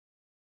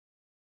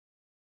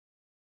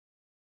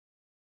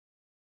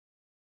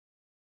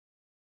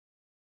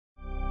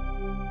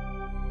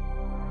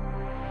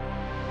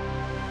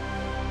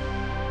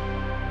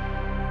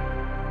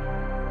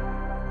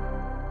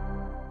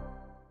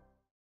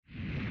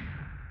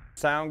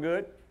Sound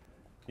good?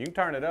 You can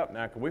turn it up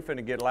now, because we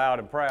finna get loud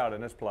and proud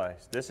in this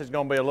place. This is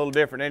gonna be a little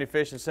different than any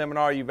fishing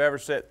seminar you've ever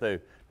sat through.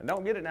 And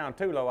don't get it down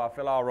too low, I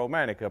feel all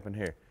romantic up in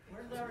here.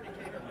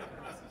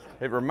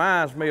 It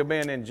reminds me of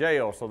being in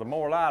jail, so the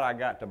more light I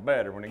got, the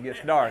better. When it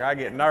gets dark, I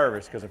get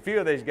nervous, because a few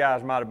of these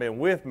guys might have been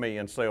with me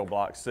in Cell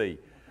Block C.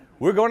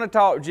 We're gonna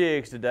talk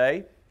jigs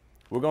today.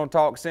 We're gonna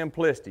talk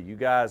simplicity. You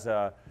guys,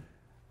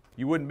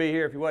 you wouldn't be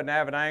here if you wasn't an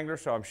avid angler,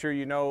 so I'm sure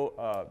you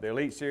know the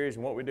Elite Series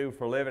and what we do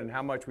for a living and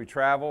how much we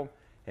travel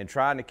and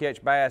trying to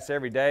catch bass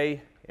every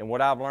day. And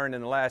what I've learned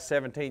in the last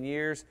 17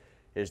 years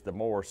is the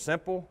more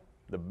simple,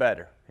 the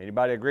better.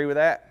 Anybody agree with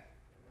that?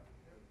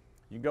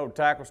 You go to the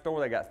tackle store,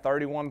 they got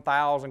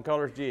 31,000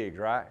 colors jigs,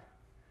 right?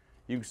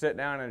 You can sit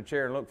down in a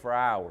chair and look for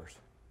hours.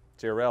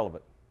 It's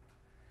irrelevant.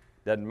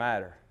 Doesn't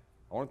matter.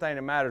 Only thing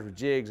that matters with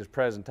jigs is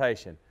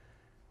presentation.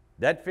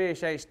 That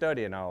fish ain't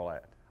studying all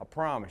that. I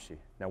promise you.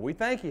 Now, we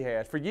think he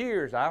has. For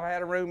years, I've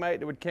had a roommate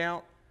that would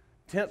count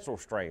tinsel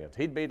strands.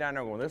 He'd be down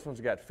there going, this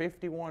one's got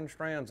 51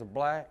 strands of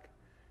black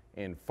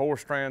and 4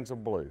 strands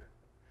of blue.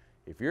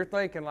 If you're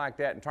thinking like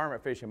that in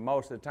tournament fishing,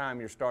 most of the time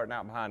you're starting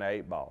out behind the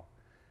 8 ball,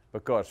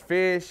 because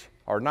fish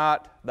are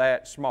not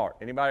that smart.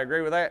 Anybody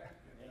agree with that?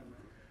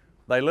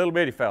 They little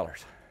bitty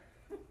fellers.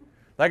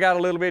 They got a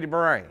little bitty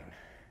brain.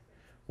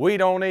 We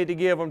don't need to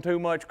give them too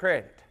much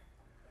credit.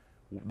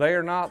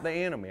 They're not the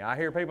enemy. I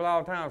hear people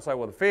all the time say,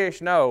 well, the fish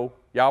know.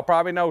 Y'all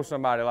probably know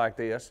somebody like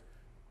this.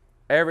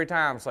 Every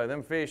time say,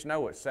 them fish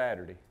know it's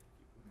Saturday.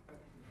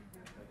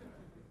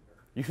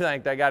 You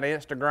think they got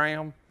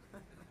Instagram?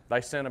 They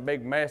send a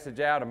big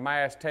message out, a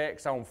mass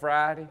text on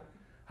Friday.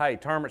 Hey,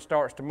 tournament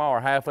starts tomorrow.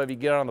 Half of you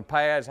get on the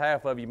pads,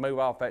 half of you move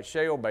off that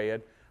shell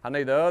bed. I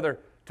need the other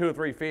 2 or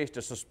 3 fish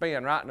to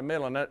suspend right in the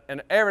middle.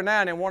 And every now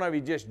and then one of you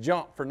just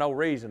jump for no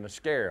reason to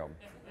scare them.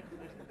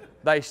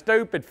 They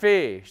stupid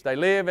fish. They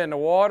live in the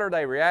water.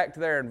 They react to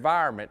their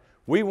environment.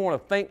 We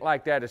want to think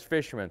like that as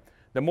fishermen.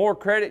 The more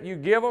credit you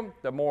give them,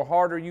 the more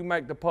harder you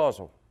make the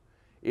puzzle.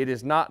 It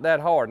is not that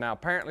hard. Now,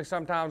 apparently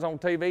sometimes on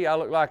TV I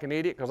look like an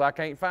idiot because I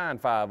can't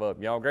find 5 of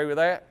them. Y'all agree with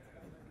that?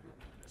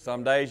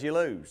 Some days you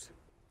lose.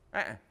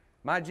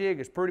 My jig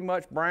is pretty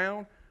much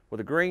brown with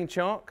a green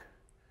chunk,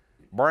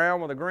 brown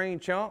with a green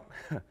chunk,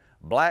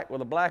 black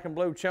with a black and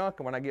blue chunk,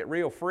 and when I get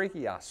real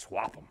freaky, I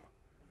swap them.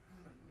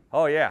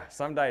 Oh yeah,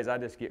 some days I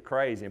just get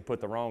crazy and put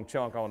the wrong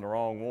chunk on the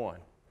wrong one.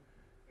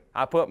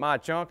 I put my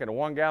chunk in a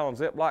 1-gallon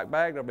Ziploc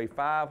bag, there'll be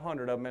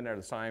 500 of them in there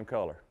the same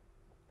color.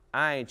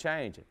 I ain't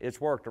changing. It's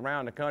worked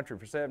around the country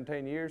for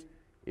 17 years.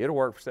 It'll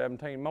work for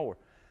 17 more.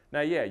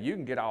 Now yeah, you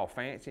can get all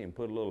fancy and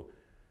put a little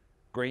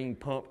green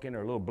pumpkin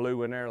or a little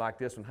blue in there like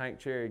this one Hank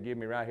Cherry give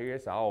me right here.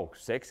 It's all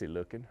sexy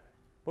looking.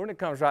 But when it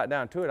comes right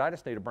down to it, I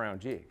just need a brown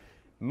jig.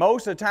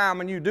 Most of the time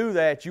when you do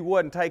that, you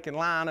wasn't taking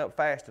line up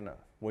fast enough.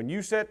 When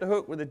you set the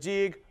hook with a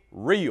jig,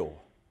 real,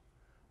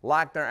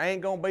 like there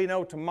ain't gonna be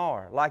no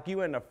tomorrow, like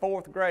you in the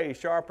 4th grade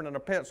sharpening a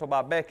pencil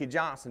by Becky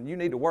Johnson, you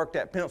need to work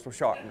that pencil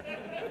sharpener.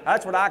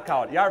 That's what I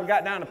call it. You ever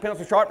got down the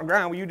pencil sharpener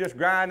ground where you just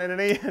grinding it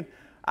in?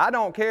 I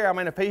don't care. I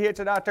mean, if he hits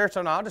it out there,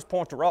 so no, I'll just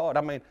point the rod.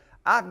 I mean,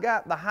 I've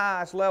got the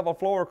highest level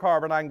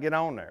fluorocarbon I can get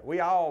on there. We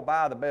all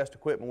buy the best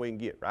equipment we can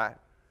get, right?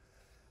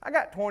 I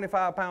got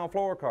 25-pound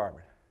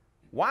fluorocarbon.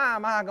 Why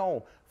am I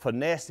gonna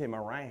finesse him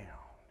around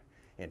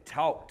and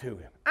talk to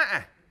him?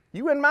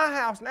 You in my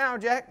house now,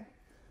 Jack.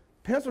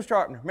 Pencil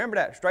sharpener, remember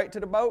that, straight to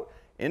the boat,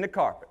 in the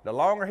carpet. The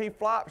longer he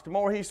flops, the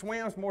more he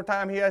swims, the more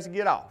time he has to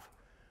get off.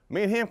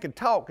 Me and him can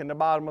talk in the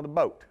bottom of the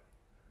boat.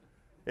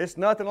 It's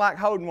nothing like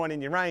holding one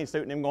in your rain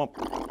suit and him going,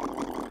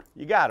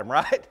 you got him,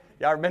 right?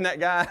 You ever been that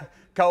guy,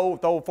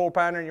 cold, throw a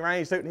 4-pounder in your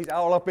rain suit and he's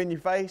all up in your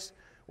face?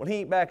 Well, he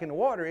ain't back in the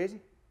water, is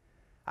he?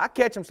 I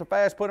catch them so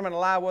fast, put them in a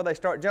live well, they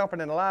start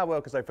jumping in the live well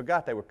because they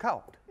forgot they were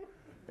caught.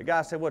 The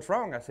guy said, what's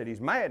wrong? I said,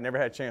 he's mad, never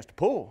had a chance to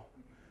pull.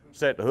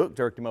 Set the hook,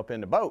 jerked him up in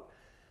the boat.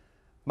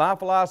 My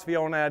philosophy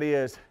on that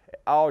is,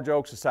 all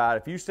jokes aside,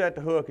 if you set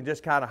the hook and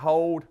just kind of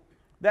hold,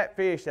 that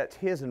fish, that's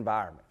his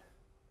environment.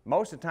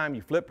 Most of the time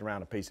you flip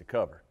around a piece of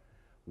cover.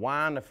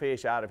 Wind the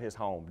fish out of his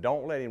home.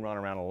 Don't let him run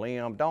around a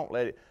limb.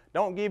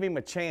 Don't give him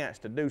a chance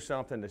to do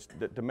something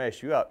to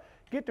mess you up.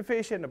 Get the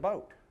fish in the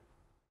boat.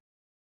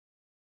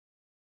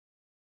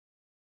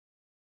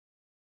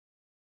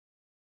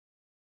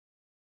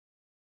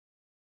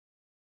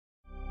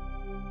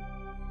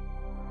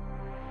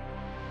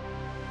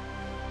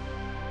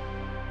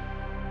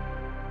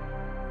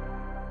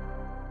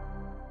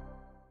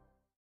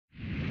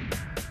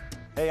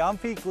 Hey, I'm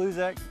Pete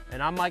Gluzek.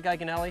 And I'm Mike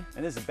Iaconelli.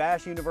 And this is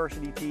Bass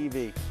University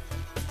TV.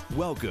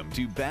 Welcome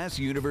to Bass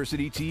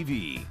University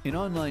TV, an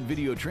online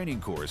video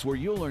training course where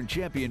you'll learn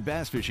champion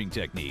bass fishing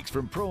techniques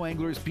from pro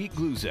anglers Pete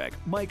Gluzek,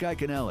 Mike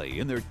Iaconelli,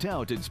 and their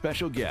talented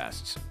special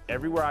guests.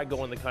 Everywhere I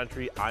go in the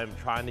country, I'm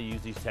trying to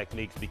use these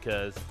techniques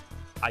because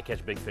I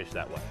catch big fish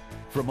that way.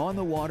 From on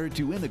the water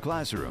to in the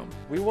classroom.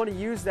 We want to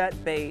use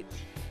that bait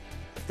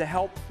to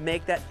help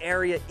make that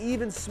area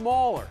even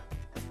smaller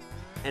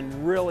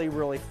and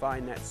really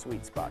find that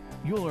sweet spot.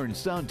 You'll learn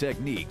sound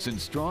techniques and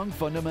strong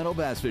fundamental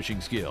bass fishing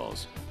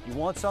skills. You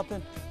want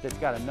something that's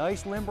got a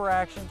nice limber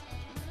action,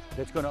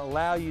 that's going to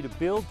allow you to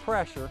build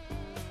pressure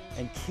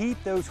and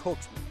keep those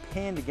hooks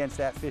pinned against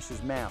that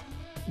fish's mouth.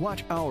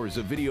 Watch hours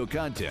of video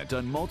content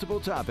on multiple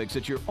topics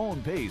at your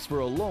own pace for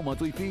a low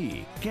monthly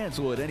fee.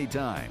 Cancel at any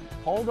time.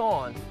 Hold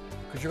on,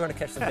 because you're going to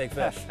catch some big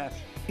fish.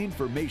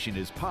 Information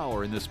is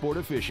power in the sport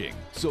of fishing,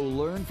 so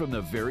learn from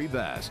the very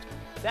best.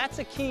 That's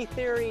a key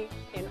theory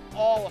in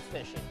all of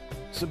fishing.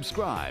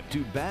 Subscribe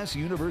to Bass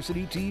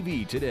University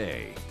TV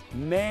today.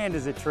 Man,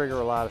 does it trigger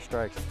a lot of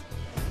strikes.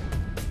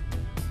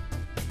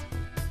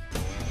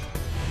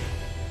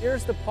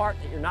 Here's the part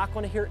that you're not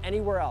going to hear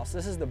anywhere else.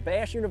 This is the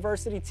Bass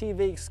University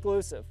TV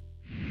exclusive.